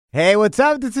Hey, what's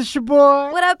up? This is your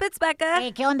boy. What up? It's Becca.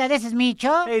 Hey, ¿qué onda? This is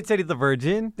Micho. Hey, it's Eddie the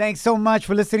Virgin. Thanks so much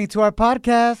for listening to our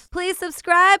podcast. Please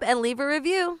subscribe and leave a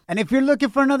review. And if you're looking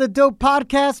for another dope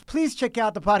podcast, please check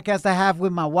out the podcast I have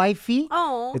with my wifey.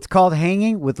 Oh. It's called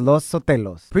Hanging with Los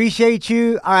Sotelos. Appreciate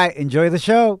you. All right, enjoy the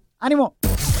show. Ánimo.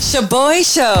 Shaboy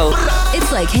Show.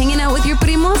 It's like hanging out with your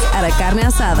primos at a carne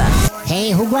asada.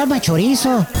 Hey, who grabbed my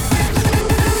chorizo?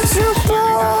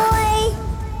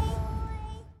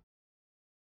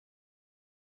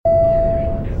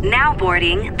 Now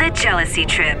boarding the jealousy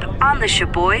trip on the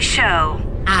Shaboy Show.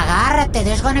 Agárrate,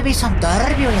 there's gonna be some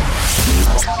turbulence.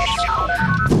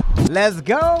 Let's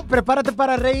go. Prepárate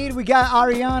para reír. We got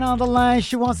Ariana on the line.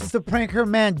 She wants us to prank her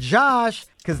man Josh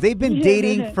because they've been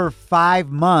dating for 5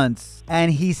 months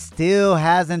and he still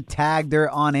hasn't tagged her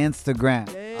on Instagram.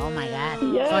 Oh my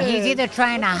God. Yes. So he's either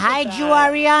trying to hide you,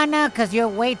 Ariana, because you're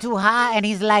way too hot, and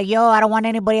he's like, yo, I don't want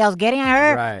anybody else getting at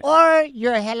her. Right. Or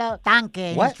you're hella tanque,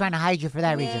 and What? he's trying to hide you for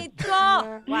that reason.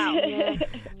 Wow.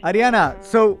 Ariana,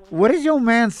 so what does your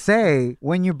man say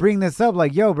when you bring this up?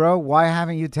 Like, yo, bro, why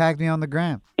haven't you tagged me on the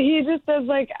gram? He just says,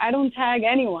 like, I don't tag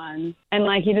anyone. And,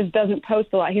 like, he just doesn't post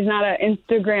a lot. He's not an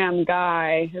Instagram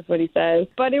guy, is what he says.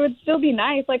 But it would still be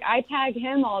nice. Like, I tag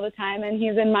him all the time, and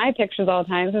he's in my pictures all the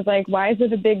time. So it's like, why is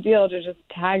it a big deal to just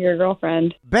tag your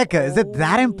girlfriend? Becca, is it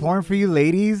that important for you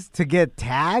ladies to get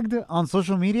tagged on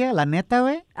social media? La neta,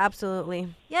 wey? Absolutely.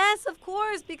 Yes, of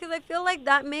course, because I feel like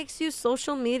that makes you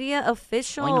social media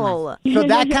official. So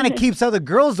that kind of keeps other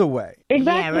girls away.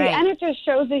 Exactly. Yeah, right. And it just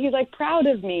shows that he's, like, proud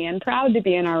of me and proud to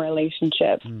be in our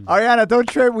relationship. Ariana, don't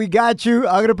trip. We got you.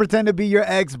 I'm going to pretend to be your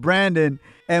ex, Brandon,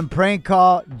 and prank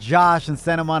call Josh and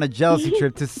send him on a jealousy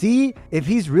trip to see if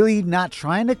he's really not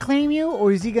trying to claim you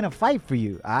or is he going to fight for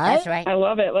you, all right? That's right. I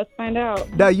love it. Let's find out.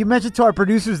 Now, you mentioned to our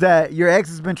producers that your ex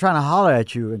has been trying to holler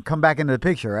at you and come back into the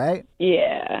picture, right?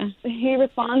 Yeah. He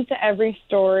responds to every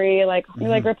story, like, he,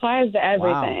 like, replies to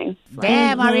everything.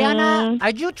 Damn, Ariana,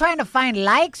 are you trying to find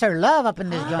likes or love up in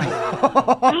this joint?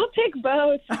 I'll take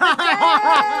both.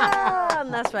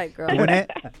 That's right, girl. Doing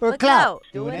it for Look clout. out.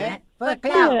 Doing it. For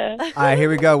clout. Yeah. All right, here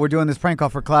we go. We're doing this prank call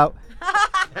for clout.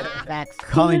 Facts.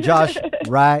 Calling Josh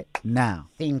right now.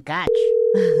 Tincach.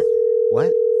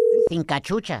 What?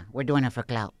 Tincachucha. We're doing it for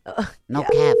clout. No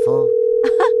cap, fool.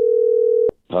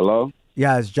 Hello?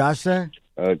 Yeah, is Josh there?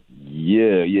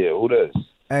 Yeah. Who this?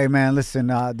 Hey, man, listen,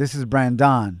 this is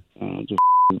Brandon. Just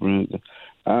Brandon.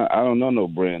 I don't know no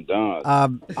Brandon.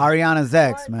 Ariana's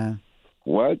ex, man.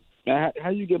 What? Man, how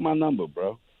you get my number,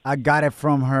 bro? I got it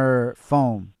from her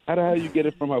phone. How the hell you get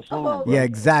it from her phone, bro? Yeah,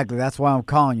 exactly. That's why I'm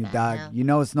calling you, dog. You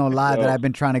know it's no lie that I've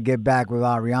been trying to get back with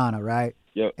Ariana, right?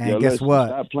 And guess listen, what?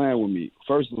 Stop playing with me.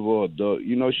 First of all, dog,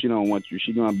 you know she don't want you.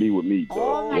 She gonna be with me,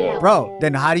 dog. Yeah. Bro,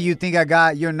 then how do you think I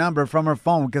got your number from her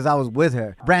phone? Because I was with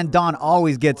her. Brandon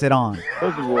always gets it on.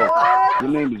 First of all, your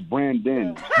name is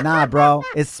Brandon. Nah, bro.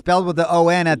 It's spelled with the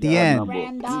O-N at the end.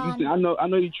 I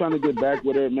know you trying to get back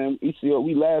with her, man.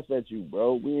 We laugh at you,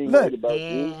 bro. We ain't Look. worried about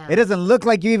you. It doesn't look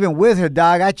like you even with her,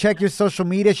 dog. I check your social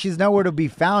media. She's nowhere to be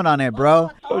found on it, bro.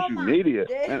 Social media.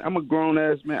 Man, I'm a grown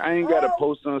ass man. I ain't gotta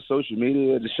post on social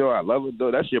media to show I love her,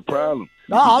 though. That's your problem.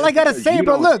 No, all I gotta say, You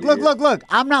bro, don't look. see it.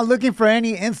 I'm not looking for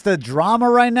any Insta drama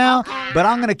right now, but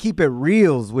I'm gonna keep it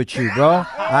reals with you, bro. All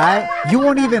right? You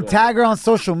won't even tag her on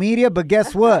social media, but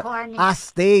guess what? I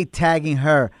stay tagging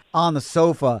her on the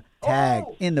sofa, tag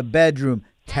in the bedroom,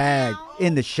 tag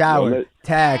in the shower,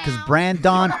 tag, because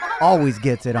Brandon always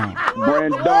gets it on.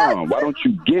 Brandon, why don't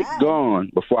you get gone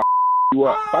before I you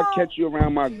up? If I catch you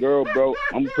around my girl, bro,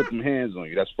 I'm gonna put some hands on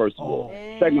you. That's first of all.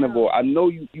 Second of all, I know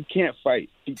you can't fight.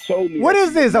 She told me. What that is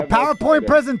she this, a never fight PowerPoint her.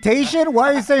 presentation?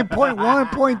 Why are you saying point 1,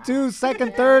 point 2,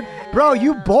 second, third? Bro,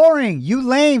 you boring. You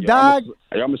lame, dog.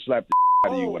 I'm gonna slap the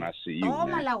out of you when I see you,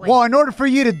 man. Well, in order for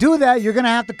you to do that, you're going to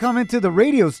have to come into the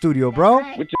radio studio, bro.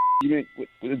 What you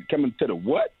mean? Coming to the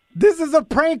what? This is a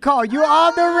prank call. You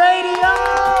on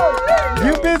the radio.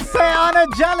 You've been sent on a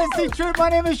jealousy trip. My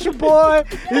name is your boy.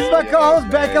 This is my co-host,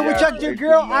 Becca. We checked your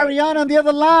girl, Ariana, on the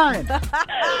other line.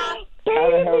 How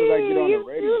the hell did I get on the You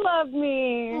radio? do love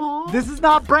me. This is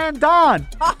not Brandon.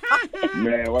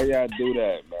 Man, why y'all do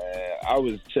that, man? I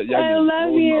was. I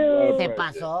love you. Se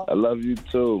pasó. I love you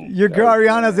too. Your girl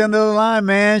Ariana's on the other line,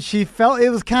 man. She felt it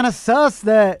was kind of sus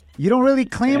that you don't really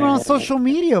claim her on social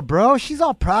media, bro. She's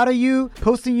all proud of you,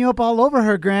 posting you up all over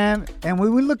her gram. And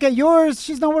when we look at yours,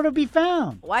 she's nowhere to be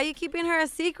found. Why are you keeping her a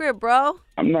secret, bro?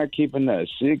 I'm not keeping that a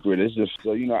secret. It's just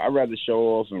so I'd rather show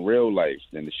off in real life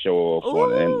than to show off on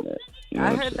the internet. You know I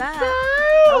what I'm heard saying? that.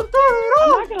 I'm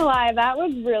not gonna lie, that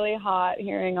was really hot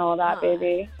hearing all that,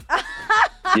 baby.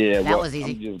 Yeah, That was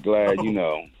easy. I'm just glad,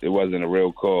 it wasn't a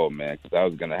real call, man, because I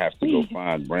was going to have to go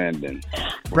find Brandon.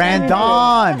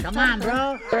 Brandon! Come on,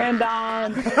 bro.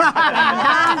 Brandon. Dun.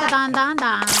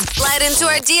 Slide into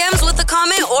our DMs with a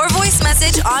comment or voice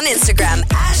message on Instagram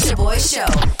at Shaboy Show.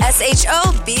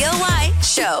 SHOBOY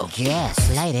Show. Yeah,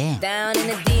 slide in. Down in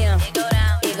the DM.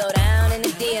 It go down in the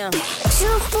DM.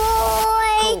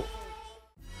 Shaboy.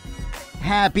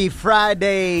 Happy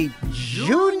Friday,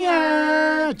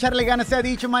 Junior! Charlie Gana se ha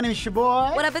dicho, my name is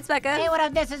Shaboy. What up, it's Becca. Hey, what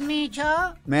up? This is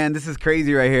Micho. Man, this is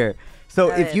crazy right here. So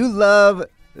Got if it. you love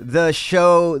the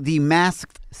show The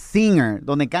Masked Singer,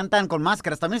 donde cantan con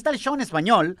máscaras, también está el show en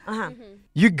español, Uh-huh.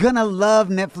 you're gonna love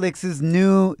Netflix's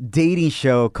new dating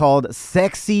show called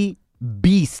Sexy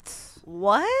Beasts.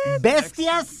 What?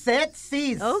 Bestias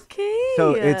sexys. Okay.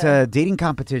 So it's a dating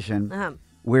competition Uh-huh.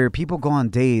 where people go on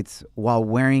dates while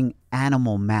wearing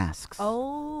animal masks.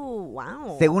 Oh,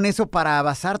 wow. Según eso, para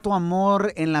basar tu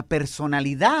amor en la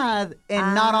personalidad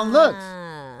and not on looks.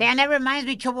 Damn, that reminds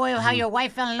me, Choboy, of how your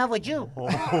wife fell in love with you.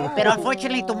 Pero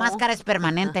unfortunately, tu máscara es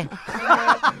permanente.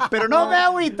 Pero no me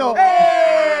agüito.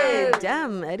 Hey,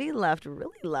 damn, Eddie laughed really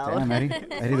loud. Damn,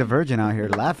 Eddie the Virgin out here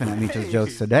laughing at Micho's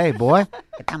jokes today, boy.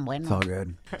 Qué tan bueno. It's all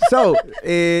good. So,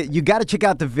 you got to check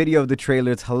out the video of the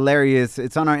trailer. It's hilarious.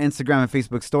 It's on our Instagram and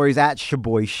Facebook stories at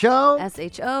Shaboy Show.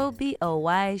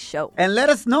 SHOBOY Show. And let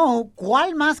us know,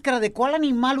 ¿cuál máscara de cuál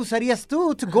animal usarías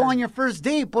tú to go on your first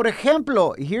date? Por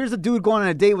ejemplo, here's a dude going on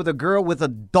a date with a girl with a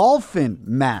dolphin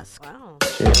mask. Wow.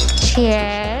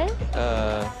 Cheers.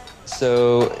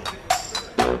 So,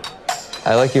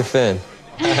 I like your fin.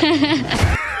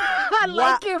 I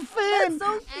like your fin.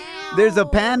 So cute. There's a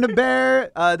panda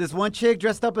bear. This one chick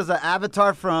dressed up as an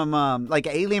avatar from, like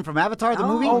an alien from Avatar, the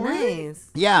movie. Oh, nice.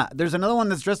 Yeah, there's another one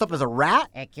that's dressed up as a rat,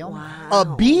 Wow. a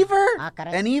beaver, Ah,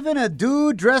 caray. and even a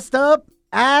dude dressed up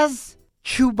as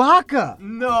Chewbacca.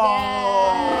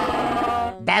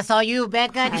 That's all you,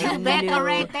 Becca. I Becca knew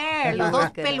right there. you Los were dos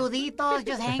gonna- peluditos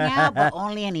just hang out, but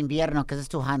only in invierno because it's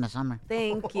too hot in the summer.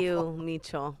 Thank you,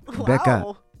 Micho. Becca,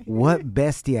 Wow. what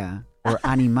bestia or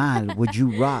animal would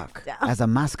you rock as a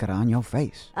máscara on your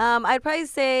face? I'd probably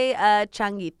say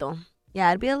changuito. Yeah,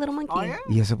 I'd be a little monkey.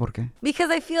 ¿Y eso por qué? Because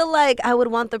I feel like I would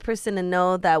want the person to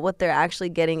know that what they're actually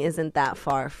getting isn't that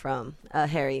far from a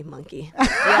hairy monkey.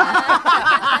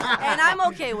 Yeah. And I'm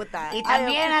okay with that. Y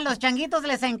también a los changuitos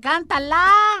les encanta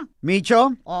la...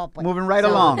 Micho, Oh, pues, moving right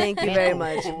So, along. Thank you very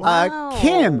much. Wow.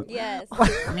 Kim, Yes.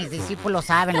 Mis discípulos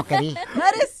saben lo que di.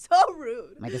 That is so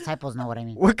rude. My disciples know what I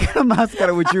mean. what kind of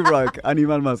máscara would you rock?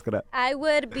 Animal máscara. I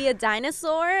would be a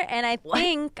dinosaur, and I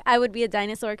think I would be a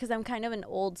dinosaur because I'm kind of an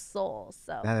old soul.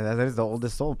 So, That is the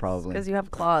oldest soul, probably. Because you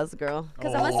have claws, girl.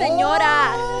 because I'm a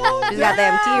señora. She's got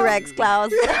them T-Rex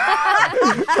claws.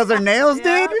 Because her nails,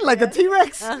 dude, like a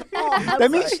T-Rex. That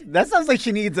means that sounds like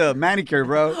she needs a manicure,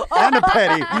 bro, and a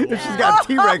pedi. If she's got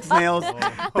T-Rex nails,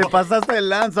 te pasaste de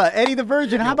lanza. Eddie the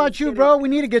Virgin, how about you, bro? We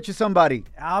need to get you somebody.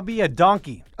 I'll be a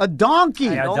donkey. A donkey.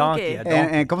 A donkey. A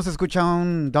donkey. And ¿cómo se escucha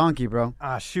un donkey, bro?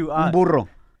 Shoot. Un burro.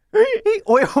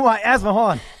 Wait, hold on. Asthma,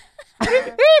 hold on.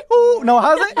 No,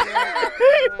 how's it?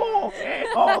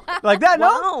 Like that,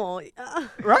 no? Wow.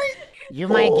 Right? You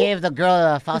might give the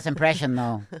girl a false impression,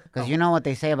 though, because you know what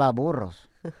they say about burros.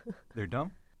 They're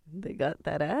dumb. They got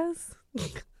that ass.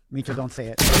 Micho, don't say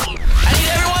it.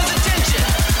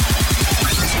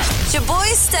 Shaboy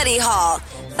Study Hall.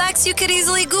 Facts you could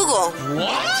easily Google.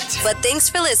 What? But thanks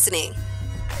for listening.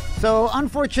 So,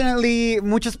 unfortunately,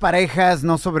 muchas parejas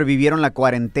no sobrevivieron la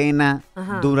cuarentena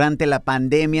durante la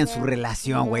pandemia en su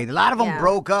relación, güey. A lot of them Yeah.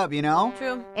 broke up, you know?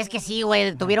 True. Es que sí,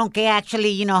 güey, tuvieron que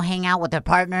actually, hang out with their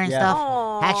partner and Yeah. stuff.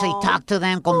 Aw. Actually talk to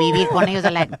them, convivir con ellos.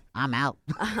 They're like, I'm out.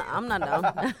 I'm not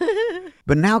down.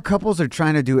 But now couples are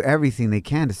trying to do everything they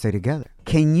can to stay together.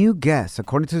 Can you guess,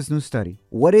 according to this new study,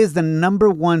 what is the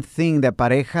number one thing that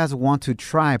parejas want to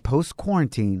try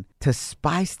post-quarantine to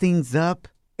spice things up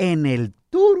en el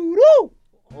tururú?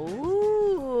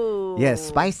 Ooh. Yes,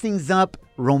 spice things up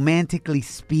romantically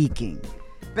speaking.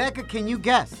 Becca, can you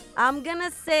guess? I'm gonna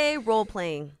say role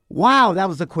playing. Wow, that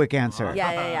was a quick answer.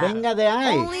 Yeah. Venga de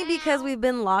ahí. Only because we've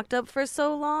been locked up for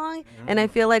so long, and I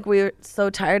feel like we're so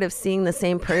tired of seeing the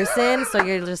same person. So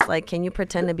you're just like, can you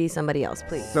pretend to be somebody else,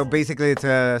 please? So basically, it's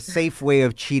a safe way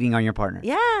of cheating on your partner.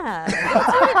 Yeah. That's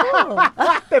really cool.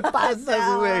 Te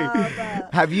pasas,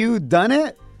 güey. Have you done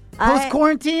it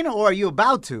post-quarantine, or are you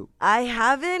about to? I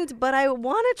haven't, but I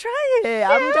want to try it.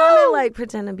 I'm trying to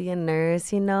pretend to be a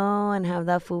nurse, and have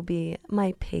that fool be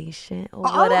my patient or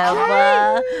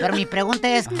whatever. Pero mi pregunta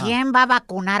es, ¿quién va a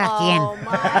vacunar a quién?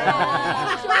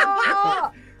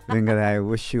 Venga, I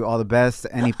wish you all the best.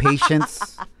 Any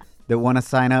patients that want to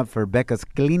sign up for Becca's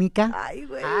Clínica Ay,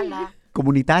 güey.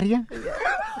 Comunitaria.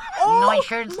 No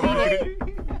insurance needed.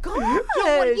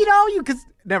 You know, you could...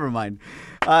 Never mind.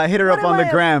 Hit her up on the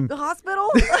gram. The hospital?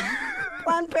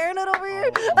 Planned Parenthood over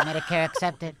here? Medicare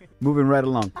accepted. Moving right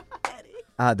along.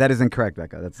 That is incorrect,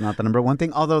 Becca. That's not the number one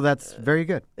thing, although that's very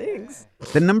good. Thanks.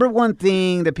 The number one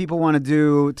thing that people want to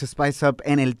do to spice up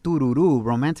en el tururú,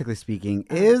 romantically speaking,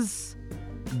 is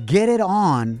get it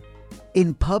on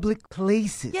in public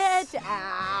places. Get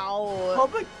out.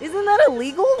 Public? Isn't that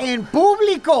illegal? In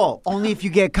público. Only if you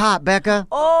get caught, Becca.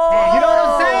 Oh. You know what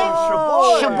I'm saying?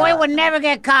 Shaboy would never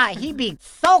get caught. He'd be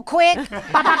so quick.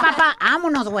 Pa, pa, pa, pa.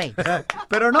 Vámonos, güey.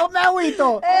 Pero no me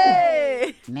agüito.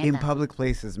 Hey. In public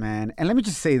places, man. And let me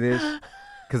just say this,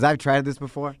 because I've tried this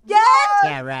before.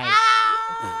 Yeah, right.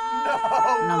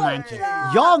 No manches.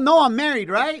 Y'all know I'm married,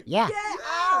 right? Yeah.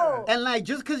 And like,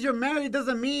 just because you're married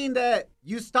doesn't mean that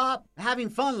you stop having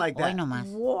fun like that. Hoy no más.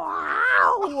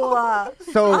 Wow.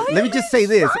 So let me just say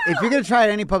this. If you're going to try it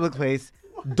at any public place,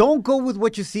 don't go with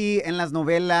what you see in las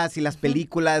novelas y las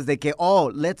películas de que,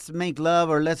 oh, let's make love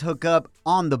or let's hook up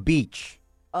on the beach.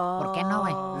 ¿Por qué no,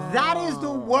 güey? That is the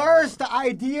worst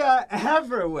idea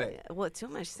ever, güey. What, too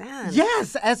much sand?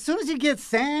 Yes, as soon as you get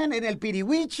sand in el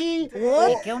pirihuichi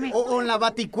What? or la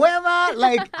baticueva,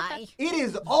 like, it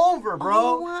is over,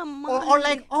 bro. Or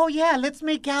like, oh yeah, let's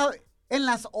make out en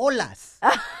las olas.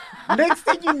 Next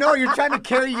thing you know, you're trying to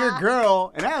carry your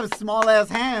girl, and I have small-ass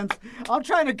hands. I'm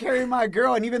trying to carry my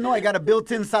girl, and even though I got a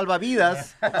built-in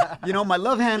salvavidas, you know, my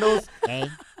love handles,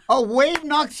 a wave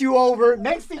knocks you over.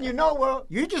 Next thing you know, well,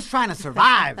 you're just trying to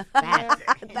survive. At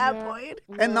that point.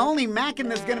 And the only macking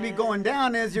that's going to be going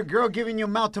down is your girl giving you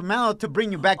mouth-to-mouth to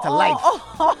bring you back to life.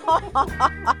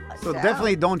 So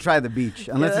definitely don't try the beach,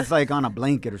 unless it's like on a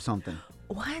blanket or something.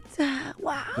 What?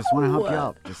 Wow. Just want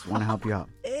to help you out.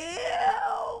 Ew.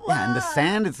 Yeah, and the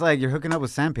sand, it's like you're hooking up with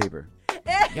sandpaper.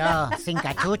 Yo, sin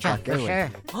cachucha, for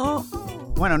sure.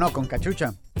 Bueno, no, con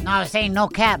cachucha. No, I was saying no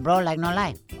cap, bro, like no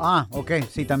life. Ah, ok,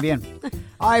 sí, también.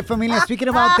 All right, familia, speaking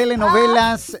about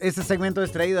telenovelas, este segmento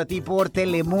es traído a ti por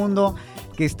Telemundo,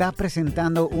 que está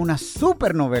presentando una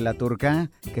supernovela turca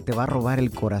que te va a robar el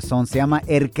corazón. Se llama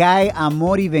Ercai,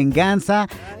 Amor y Venganza.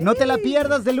 No te la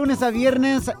pierdas de lunes a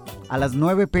viernes a las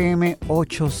 9 p.m.,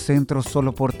 8 centros,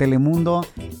 solo por Telemundo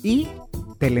y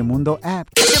Telemundo app.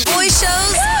 Shaboy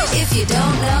shows. If you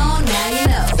don't know, now you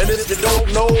know. And if you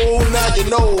don't know, now you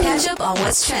know. Catch up on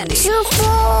what's trending.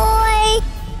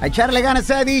 A echarle ganas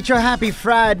se ha dicho. Happy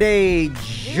Friday,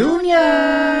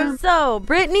 Junior. So,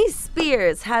 Britney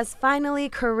Spears has finally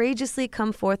courageously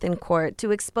come forth in court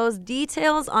to expose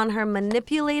details on her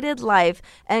manipulated life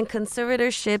and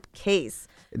conservatorship case.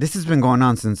 This has been going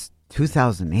on since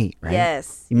 2008, right?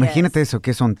 Yes. Imagínate eso,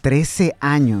 que son 13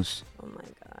 años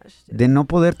de no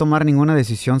poder tomar ninguna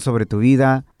decisión sobre tu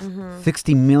vida.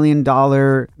 $60 million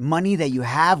money that you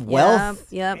have,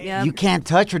 wealth. Yep. You can't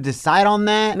touch or decide on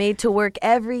that. Made to work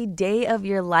every day of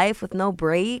your life with no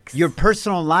breaks. Your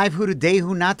personal life, who today,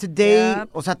 who not today. Yep.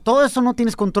 O sea, todo eso no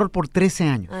tienes control por 13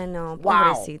 años. I know.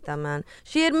 Wow. Pobrecita, man.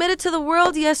 She admitted to the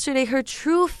world yesterday her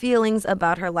true feelings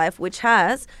about her life, which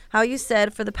has, how you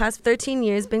said, for the past 13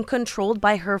 years been controlled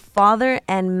by her father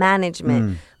and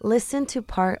management. Listen to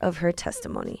part of her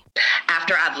testimony.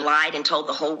 After I've lied and told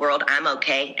the whole world I'm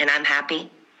okay and I'm happy,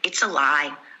 it's a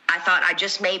lie. I thought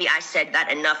I said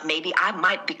that enough. Maybe I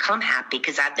might become happy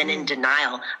because I've been in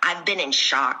denial. I've been in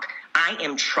shock. I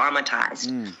am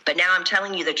traumatized. But now I'm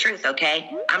telling you the truth, okay?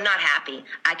 I'm not happy.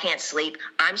 I can't sleep.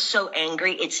 I'm so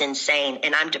angry, it's insane,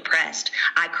 and I'm depressed.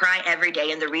 I cry every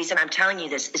day, and the reason I'm telling you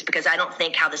this is because I don't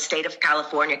think how the state of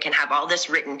California can have all this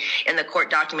written in the court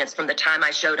documents from the time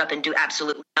I showed up and do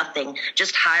absolutely nothing.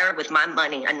 Just hire with my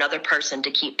money another person to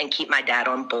keep my dad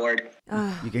on board.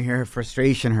 You can hear her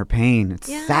frustration, her pain. It's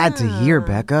sad to hear,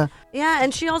 Becca. Yeah,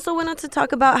 and she also went on to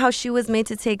talk about how she was made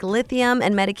to take lithium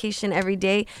and medication every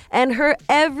day, and her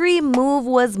every move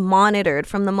was monitored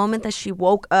from the moment that she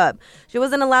woke up. She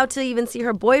wasn't allowed to even see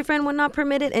her boyfriend when not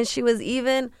permitted, and she was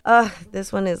even,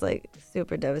 this one is like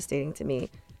super devastating to me.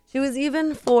 She was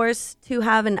even forced to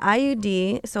have an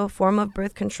IUD, so a form of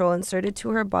birth control, inserted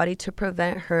to her body to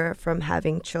prevent her from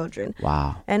having children.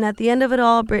 Wow. And at the end of it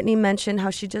all, Britney mentioned how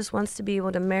she just wants to be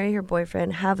able to marry her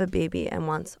boyfriend, have a baby, and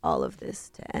wants all of this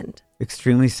to end.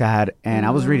 Extremely sad. And I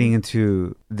was reading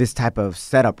into this type of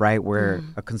setup, right, where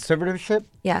a conservatorship.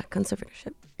 Yeah,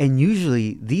 conservatorship. And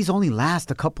usually these only last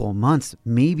a couple of months,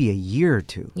 maybe a year or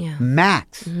two. Yeah.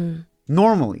 Max.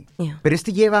 Normally. Yeah. Pero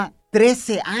este lleva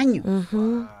 13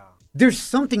 años. there's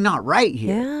something not right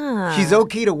here. Yeah. She's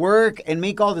okay to work and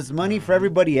make all this money for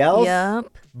everybody else. Yep.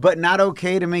 But not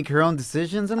okay to make her own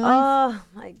decisions in life. Oh,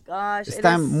 my gosh.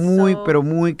 Está pero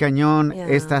muy cañón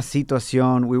esta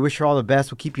situación. We wish her all the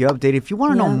best. We'll keep you updated. If you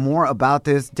want to know more about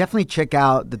this, definitely check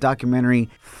out the documentary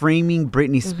Framing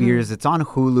Britney Spears. It's on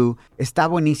Hulu. Está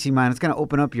buenísima, and it's going to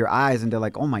open up your eyes, and they're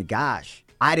like, oh my gosh,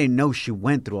 I didn't know she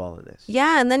went through all of this.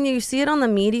 Yeah, and then you see it on the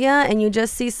media, and you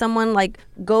just see someone like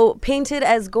go painted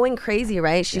as going crazy,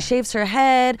 right? She shaves her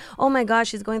head. Oh my gosh,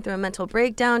 she's going through a mental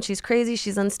breakdown. She's crazy.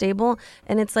 She's unstable.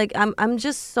 And it's like, I'm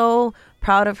just so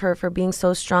proud of her for being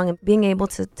so strong and being able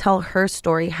to tell her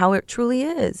story how it truly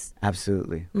is.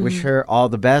 Absolutely. Wish her all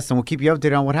the best, and we'll keep you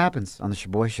updated on what happens on the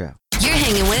Shaboy Show. You're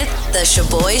hanging with the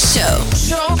Shaboy Show.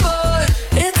 Shaboy,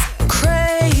 it's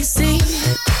crazy.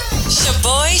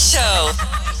 Shaboy Show.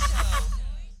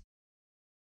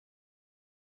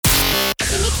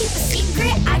 Can you keep a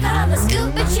secret? I got all the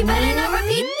scoop, but you better not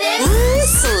repeat this. Ooh,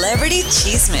 Celebrity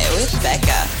Cheesemate with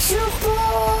Becca.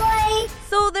 Shaboy.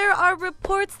 So there are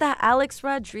reports that Alex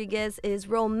Rodriguez is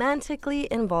romantically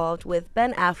involved with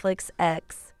Ben Affleck's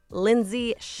ex,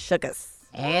 Lindsay Shookus.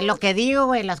 Lo que digo,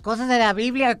 güey, las cosas de la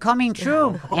Biblia are coming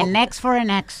true. An ex for an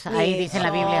ex. Ahí dice la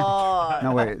Biblia.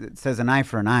 No, wait, it says an eye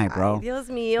for an eye, bro. Ay, Dios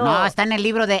mío. No, está en el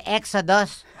libro de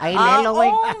Exodus. Ahí léelo, güey.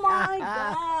 Oh my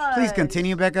God. Please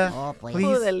continue, Becca. Oh, please.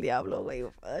 Please. Del diablo, güey.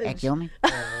 Kill me.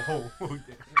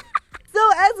 So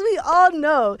as we all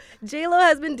know, J-Lo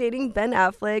has been dating Ben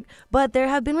Affleck, but there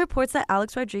have been reports that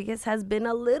Alex Rodriguez has been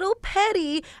a little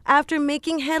petty after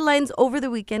making headlines over the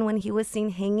weekend when he was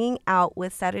seen hanging out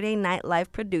with Saturday Night Live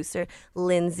producer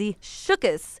Lindsay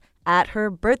Shookus at her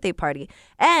birthday party.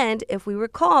 And if we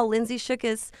recall, Lindsay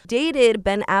Shookus dated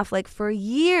Ben Affleck for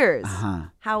years.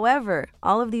 However,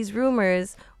 all of these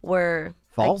rumors were...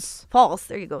 False? False.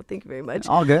 There you go. Thank you very much.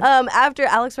 All good. After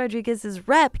Alex Rodriguez's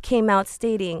rep came out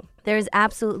stating there's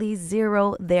absolutely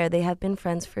zero there. They have been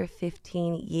friends for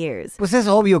 15 years. Pues es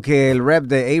obvio que el rep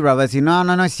de A-Rod va a decir, no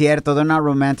es cierto. They're not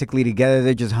romantically together.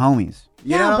 They're just homies.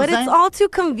 You know Yeah, what but I'm it's saying? all too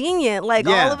convenient. Like,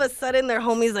 Yeah. all of a sudden, they're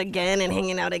homies again and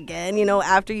hanging out again, you know,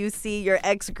 after you see your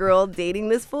ex-girl dating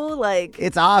this fool. Like,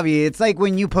 It's obvious. It's like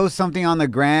when you post something on the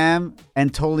gram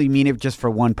and totally mean it just for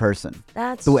one person.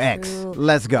 that's Tu true. ex.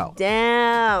 Let's go.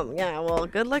 Damn. Yeah, well,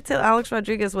 good luck to Alex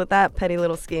Rodriguez with that petty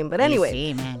little scheme. But anyway,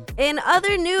 Sí, man. in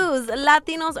other news,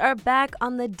 Latinos are back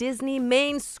on the Disney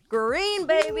main screen,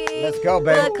 baby. Let's go,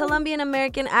 baby. The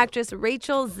Colombian-American actress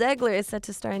Rachel Zegler is set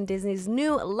to star in Disney's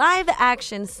new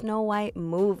live-action Snow White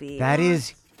movie. That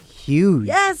is huge.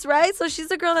 Yes, right? So she's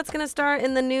the girl that's going to star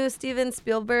in the new Steven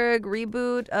Spielberg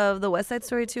reboot of the West Side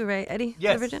Story too, right, Eddie?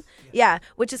 Yes. Virgin? Yeah,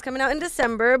 which is coming out in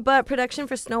December, but production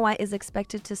for Snow White is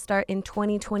expected to start in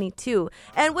 2022.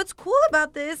 And what's cool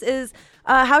about this is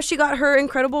how she got her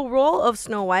incredible role of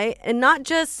Snow White, and not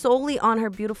just solely on her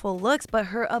beautiful looks, but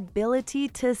her ability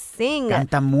to sing.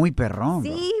 Canta muy perrón,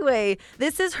 bro. Sí, güey.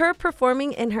 This is her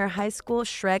performing in her high school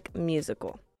Shrek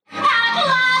musical. At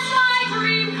last my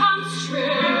dream comes true. I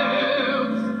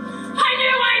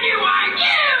knew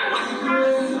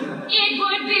it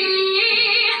would be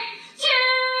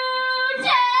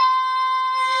today.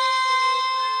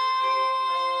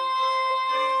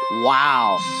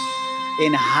 Wow.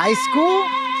 In high school?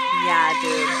 Yeah,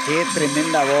 dude. Qué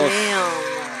tremenda voz.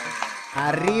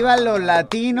 Arriba los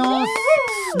latinos.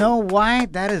 Snow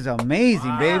White. That is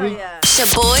amazing, baby.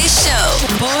 Shaboy Show.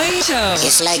 Shaboy Show.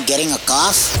 It's like getting a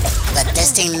cough, but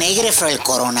testing negative for el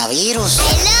coronavirus.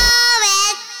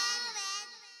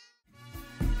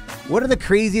 What are the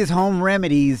craziest home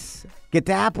remedies que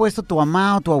te ha puesto tu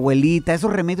mamá o tu abuelita?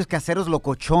 Esos remedios caseros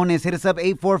locochones. Hit us up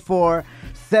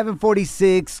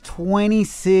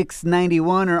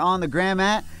 844-746-2691 or on the gram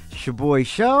at Shaboy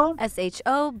Show.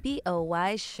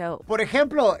 SHOBOY Show. Por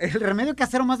ejemplo, el remedio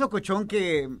casero más locochón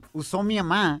que usó mi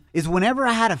mamá is whenever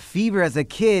I had a fever as a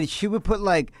kid, she would put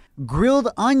like grilled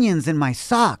onions in my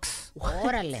socks.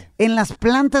 Órale. En las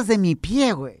plantas de mi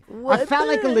pie, güey. I What felt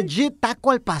like a the- legit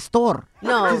taco al pastor.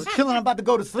 No. Just chilling, I'm about to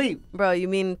go to sleep. Bro, you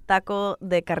mean taco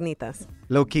de carnitas.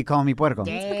 Low key, call me puerco.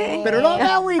 Okay. Pero no me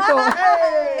agüito.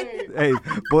 Hey,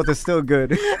 both are still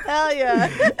good. Hell yeah.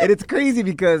 And it's crazy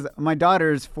because my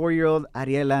daughters, 4-year-old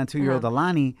Ariela and 2-year-old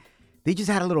Alani, they just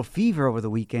had a little fever over the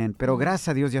weekend. Pero gracias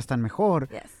a Dios ya están mejor.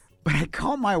 Yes. But I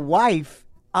caught my wife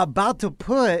about to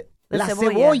put La la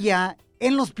cebolla. cebolla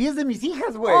en los pies de mis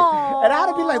hijas, güey. And I had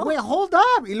to be like, wait, hold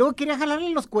up. Y luego quería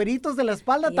jalarle los cueritos de la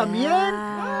espalda también.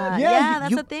 Yeah, you-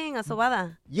 that's you- a thing, a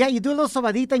sobada. Yeah, you do a little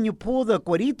sobadita and you pull the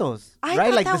cueritos, I right?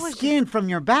 thought Like that the was skin from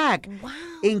your back. Wow,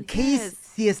 In case yes.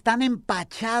 si están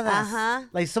empachadas. Uh-huh.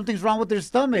 Like something's wrong with their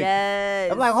stomach.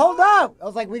 Yes. I'm like, hold up. I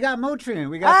was like, we got Motrin.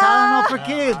 We got Tylenol for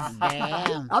kids.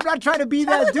 Damn. I'm not trying to be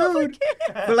that dude.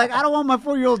 But like, I don't want my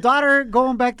 4-year-old daughter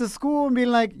going back to school and being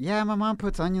like, yeah, my mom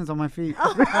puts onions on my feet.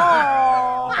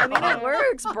 Oh, I mean, it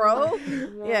works, bro.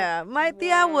 Yeah, my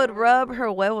tia would rub her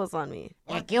huevos on me.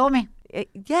 Kill me.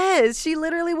 Yes, she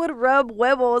literally would rub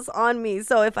huevos on me.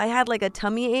 So if I had like a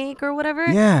tummy ache or whatever,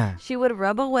 Yeah. she would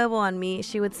rub a huevo on me.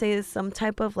 She would say some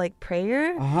type of like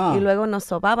prayer. Ajá. Y luego nos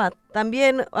sobaba.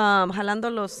 También jalando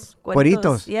los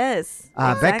Cueritos. Yes.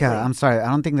 Becca, exactly. I'm sorry.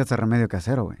 I don't think that's a remedio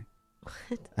casero, güey.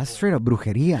 That's straight up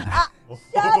brujería.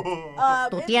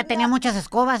 Tu tía tenía muchas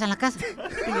escobas en la casa.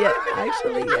 Yeah,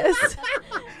 actually, yes.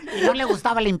 Y no le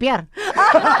gustaba limpiar.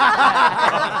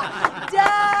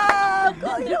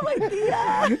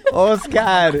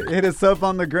 Oscar, hit us up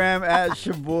on the gram at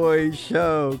Shaboy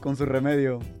Show con su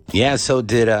remedio. Yeah, so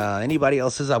did anybody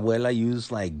else's abuela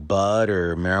use like bud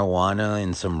or marijuana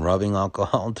and some rubbing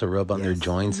alcohol to rub on their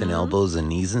joints and elbows and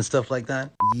knees and stuff like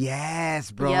that?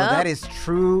 Yes, bro. Yep. That is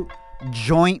true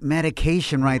joint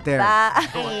medication right there. La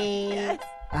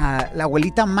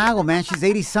abuelita Mago, man, she's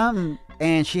 80-something,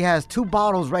 and she has 2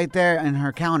 bottles right there in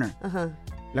her counter. Uh-huh.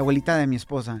 La abuelita de mi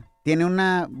esposa. Tiene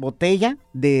una botella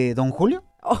de Don Julio,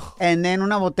 and then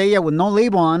una botella with no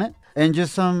label on it, and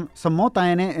just some mota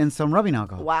in it and some rubbing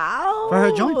alcohol. Wow. For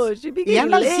her joints. She be Y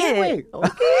anda al 100, lit. güey.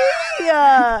 Okay.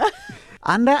 Yeah.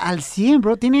 Anda al 100,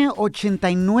 bro. Tiene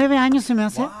 89 años, se me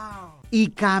hace. Y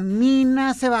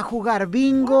camina, se va a jugar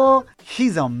bingo.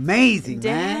 She's amazing,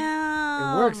 man.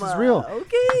 It works. It's real.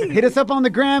 Okay. Hit us up on the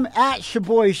gram at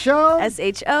Shaboy Show.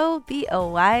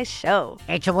 SHOBOY Show.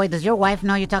 Hey, Chaboy, does your wife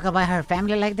know you talk about her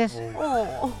family like this?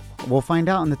 Oh. We'll find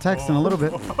out in the text in a little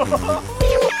bit.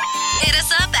 Hit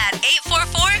us up at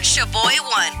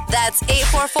 844-SHABOY1. That's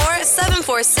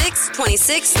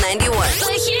 844-746-2691.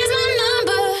 But here's my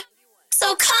number,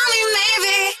 so call me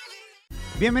maybe.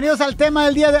 Bienvenidos al tema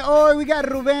del día de hoy. We got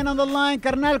Rubén on the line.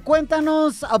 Carnal,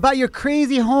 cuéntanos about your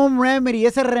crazy home remedy.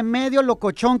 Ese remedio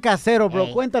locochón casero, bro.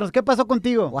 Hey. Cuéntanos, ¿qué pasó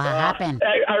contigo? What happened?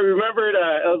 I remembered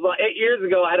it was like 8 years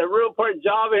ago. I had a real important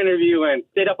job interview and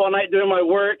stayed up all night doing my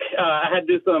work. I had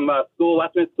to do some last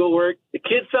minute school work. The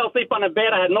kids fell asleep on the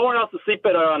bed. I had nowhere else to sleep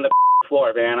but on the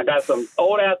floor, man. I got some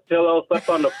old-ass pillows, slept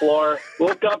on the floor.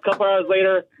 Woke up a couple hours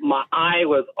later. My eye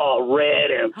was all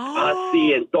red and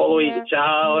pussy and todo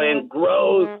hinchado and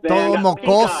gross, man. Todo Got pink eye.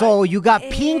 mocoso. You got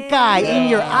pink eye in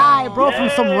your eye, bro, from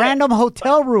some random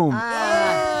hotel room.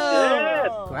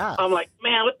 Yes. Wow. I'm like,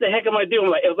 man, what the heck am I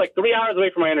doing? Like, it was like 3 hours away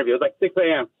from my interview. It was like 6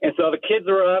 a.m. And so the kids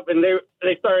were up and they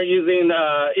started using,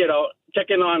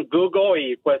 checking on Google.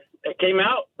 Pues, it came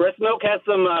out. Breast milk has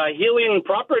some healing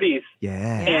properties.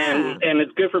 Yeah. And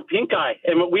it's good for pink eye.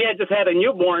 And we had just had a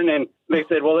newborn, and they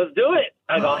said, well, let's do it.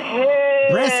 I go,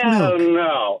 hell Breast milk.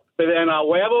 no. But then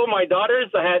Huevo, my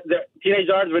daughters, I had their teenage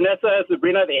daughters, Vanessa,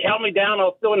 Sabrina, they held me down. I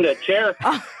was still in the chair.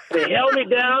 They held me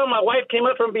down. My wife came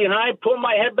up from behind, pulled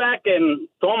my head back, and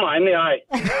toma, in the eye.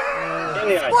 In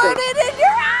the eye. Squirted in your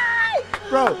eye.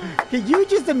 Bro, can you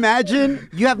just imagine?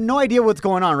 You have no idea what's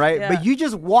going on, right? Yeah. But you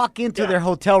just walk into their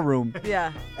hotel room.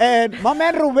 Yeah. And my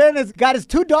man Ruben has got his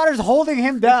 2 daughters holding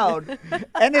him down.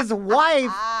 And his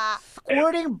wife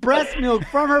squirting breast milk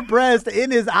from her breast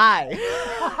in his eye.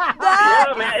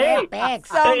 Yeah, man. Hey,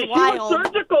 Sounds she wild. was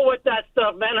surgical with that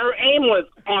stuff, man. Her aim was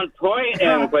on point,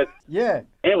 and Yeah.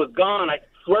 it was gone. I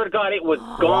swear to God, it was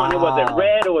gone. It wasn't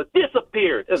red. It was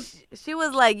disappeared. She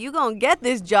was like, you gonna get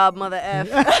this job, mother F.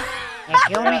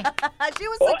 Kill me. She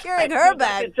was securing her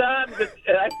bag. I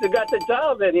still got the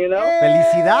job then, you know?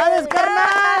 Felicidades,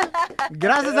 carnal.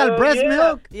 Gracias al breast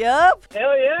milk. Yup.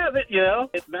 Hell yeah, but,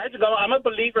 it's magical. I'm a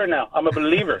believer now. I'm a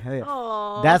believer. Hell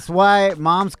yeah. That's why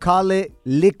moms call it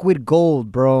liquid gold,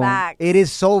 bro. Facts. It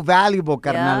is so valuable,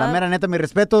 carnal. La Yeah. mera neta, mis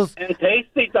respetos. And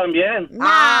tasty también.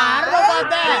 I don't know about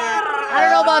that. I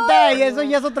don't know about that. Y eso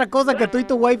ya es otra cosa que tú y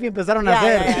tu wife empezaron a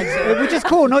hacer. Which is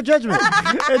cool, no judgment.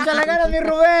 Échale ganas, mi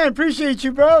Rubén. Appreciate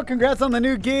you, bro. Congrats on the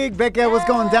new gig. Becca, what's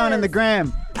going down in the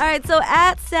gram? All right, so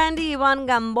at Sandy Iván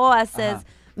Gamboa says,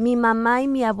 mi mamá y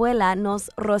mi abuela nos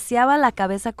rociaba la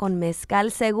cabeza con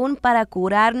mezcal según para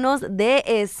curarnos de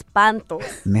espantos.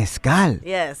 Mezcal.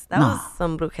 Yes, that was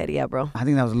some brujería, bro. I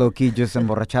think that was low-key just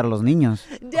emborrachar a los niños.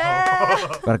 Yeah.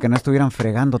 Para que no estuvieran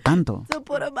fregando tanto. To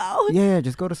put them out. Yeah,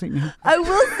 just go to sleep, mijo. I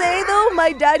will say, though,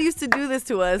 my dad used to do this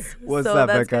to us. What's so that,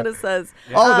 that's Becca? kind of sus.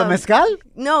 Oh, the mezcal?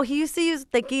 No, he used to use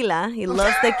tequila. He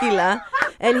loves tequila.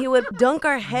 And he would dunk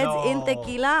our heads in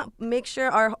tequila, make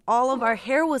sure all of our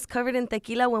hair was covered in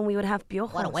tequila when we would have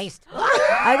piojos. What a waste.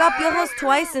 I got piojos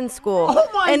twice in school. Oh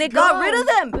my and it got rid of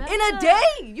them in a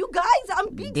day. You guys,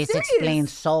 I'm being This serious.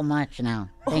 explains so much now.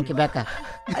 Thank you, Becca.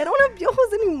 I don't have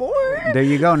piojos anymore. There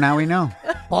you go. Now we know.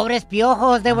 Pobres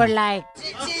piojos, they were like...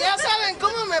 Si ya saben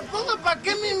cómo me pongo, ¿para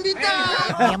qué me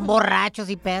invitan? Bien borrachos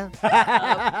y pedos.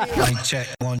 Mic check.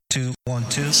 1, 2, 1,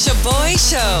 2. Shaboy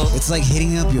Show. It's like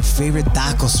hitting up your favorite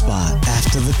taco spot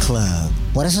after the club.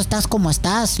 Por eso estás como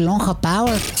estás, Lonja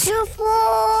Power.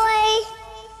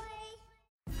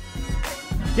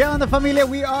 ¿Qué onda, familia?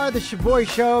 We are the Shaboy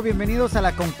Show. Bienvenidos a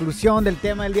la conclusión del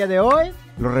tema del día de hoy.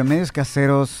 Los remedios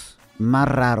caseros más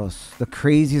raros. The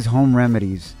craziest home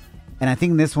remedies. And I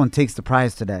think this one takes the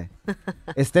prize today.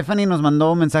 Stephanie nos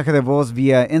mandó un mensaje de voz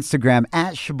via Instagram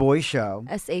at Shaboy Show.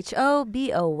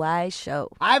 SHOBOY Show.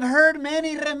 I've heard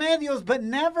many remedios, but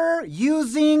never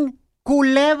using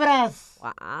culebras.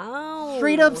 Wow.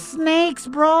 Straight up snakes,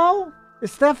 bro.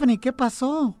 Stephanie, ¿qué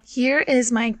pasó? Here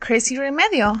is my crazy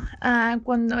remedio.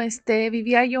 Cuando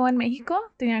vivía yo en México,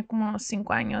 tenía como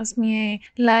 5 años,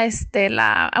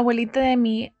 la abuelita de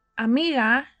mi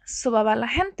amiga sobaba a la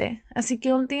gente. Así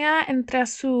que un día entré a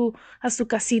su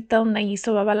casita donde allí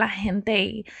sobaba a la gente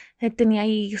y tenía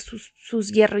ahí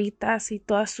sus hierritas y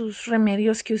todos sus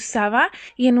remedios que usaba.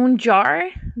 Y en un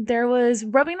jar, there was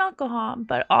rubbing alcohol,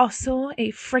 but also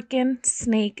a freaking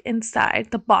snake inside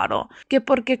the bottle. Que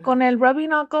porque con el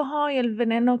rubbing alcohol y el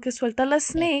veneno que suelta la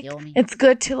snake, it's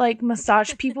good to like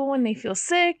massage people when they feel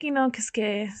sick, you know, que es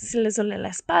que se les duele la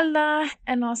espalda.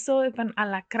 And also if an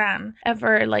alacrán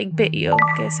ever like bit you,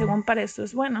 que según para eso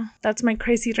es bueno. That's my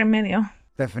crazy remedio.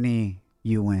 Stephanie,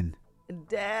 you win.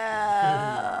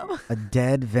 Damn. A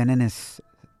dead venomous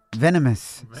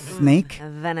snake.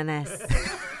 Venomous.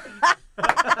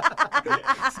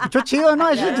 Escuchó chido, no?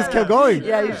 I should have just kept going.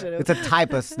 Yeah, you should have. It's a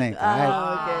type of snake, right?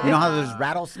 Okay. You know how there's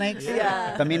rattlesnakes?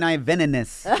 Yeah. También hay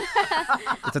venomous.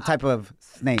 It's a type of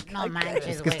snake. No manches,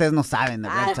 Es que ustedes no saben de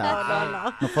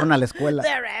reptiles. No fueron a la escuela.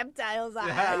 They're reptiles.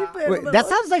 Wait, that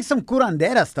sounds like some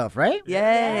curandera stuff, right?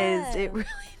 Yes, it really.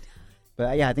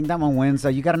 But yeah, I think that one wins.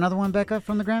 You got another one, Becca,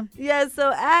 from the gram? Yeah,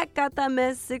 so at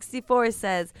Catames64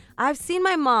 says, I've seen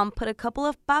my mom put a couple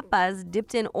of papas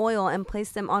dipped in oil and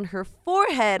place them on her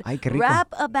forehead, Ay, qué rico.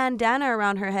 wrap a bandana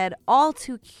around her head, all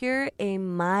to cure a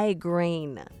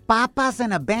migraine. Papas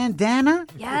and a bandana?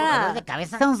 Yeah.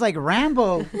 Sounds like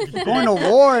Rambo going to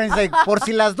war. And he's like, por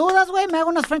si las dudas, güey, me hago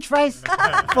unas french fries.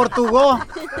 Portugal.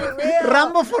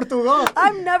 Rambo Portugal.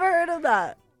 I've never heard of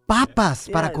that. Papas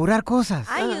para curar cosas.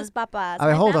 I use papas. A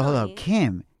ver, My hold family. on.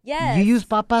 Kim. Yes. You use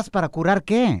papas para curar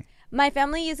qué? My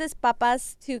family uses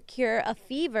papas to cure a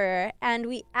fever, and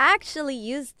we actually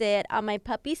used it on my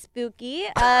puppy Spooky.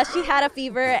 She had a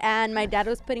fever, and my dad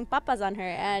was putting papas on her,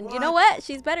 and you know what?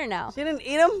 She's better now. She didn't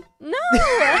eat them? No.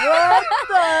 What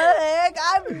the heck?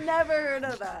 I've never heard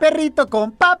of that. Perrito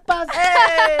con papas.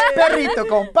 Hey. Perrito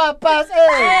con papas. Hey.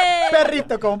 Hey.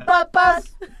 Perrito con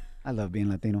papas. I love being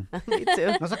Latino. Me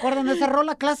too. ¿No se acuerdan de esa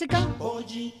rola clásica?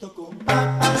 Pollito con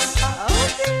papas.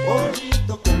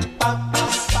 Pollito con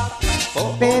papas.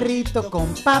 Perrito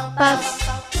con papas.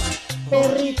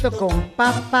 Perrito con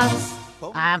papas.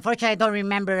 Unfortunately, I don't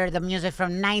remember the music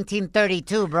from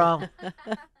 1932, bro.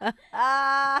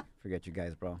 Forget you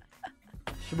guys, bro.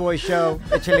 Shaboy Show.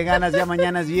 Échale ganas, ya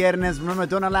mañana es viernes. Remember,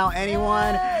 don't allow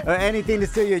anyone or anything to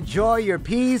steal your joy, your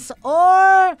peace,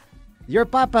 or your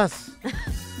papas.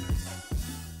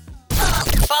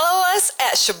 Follow us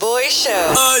at Shaboy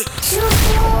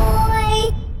Show.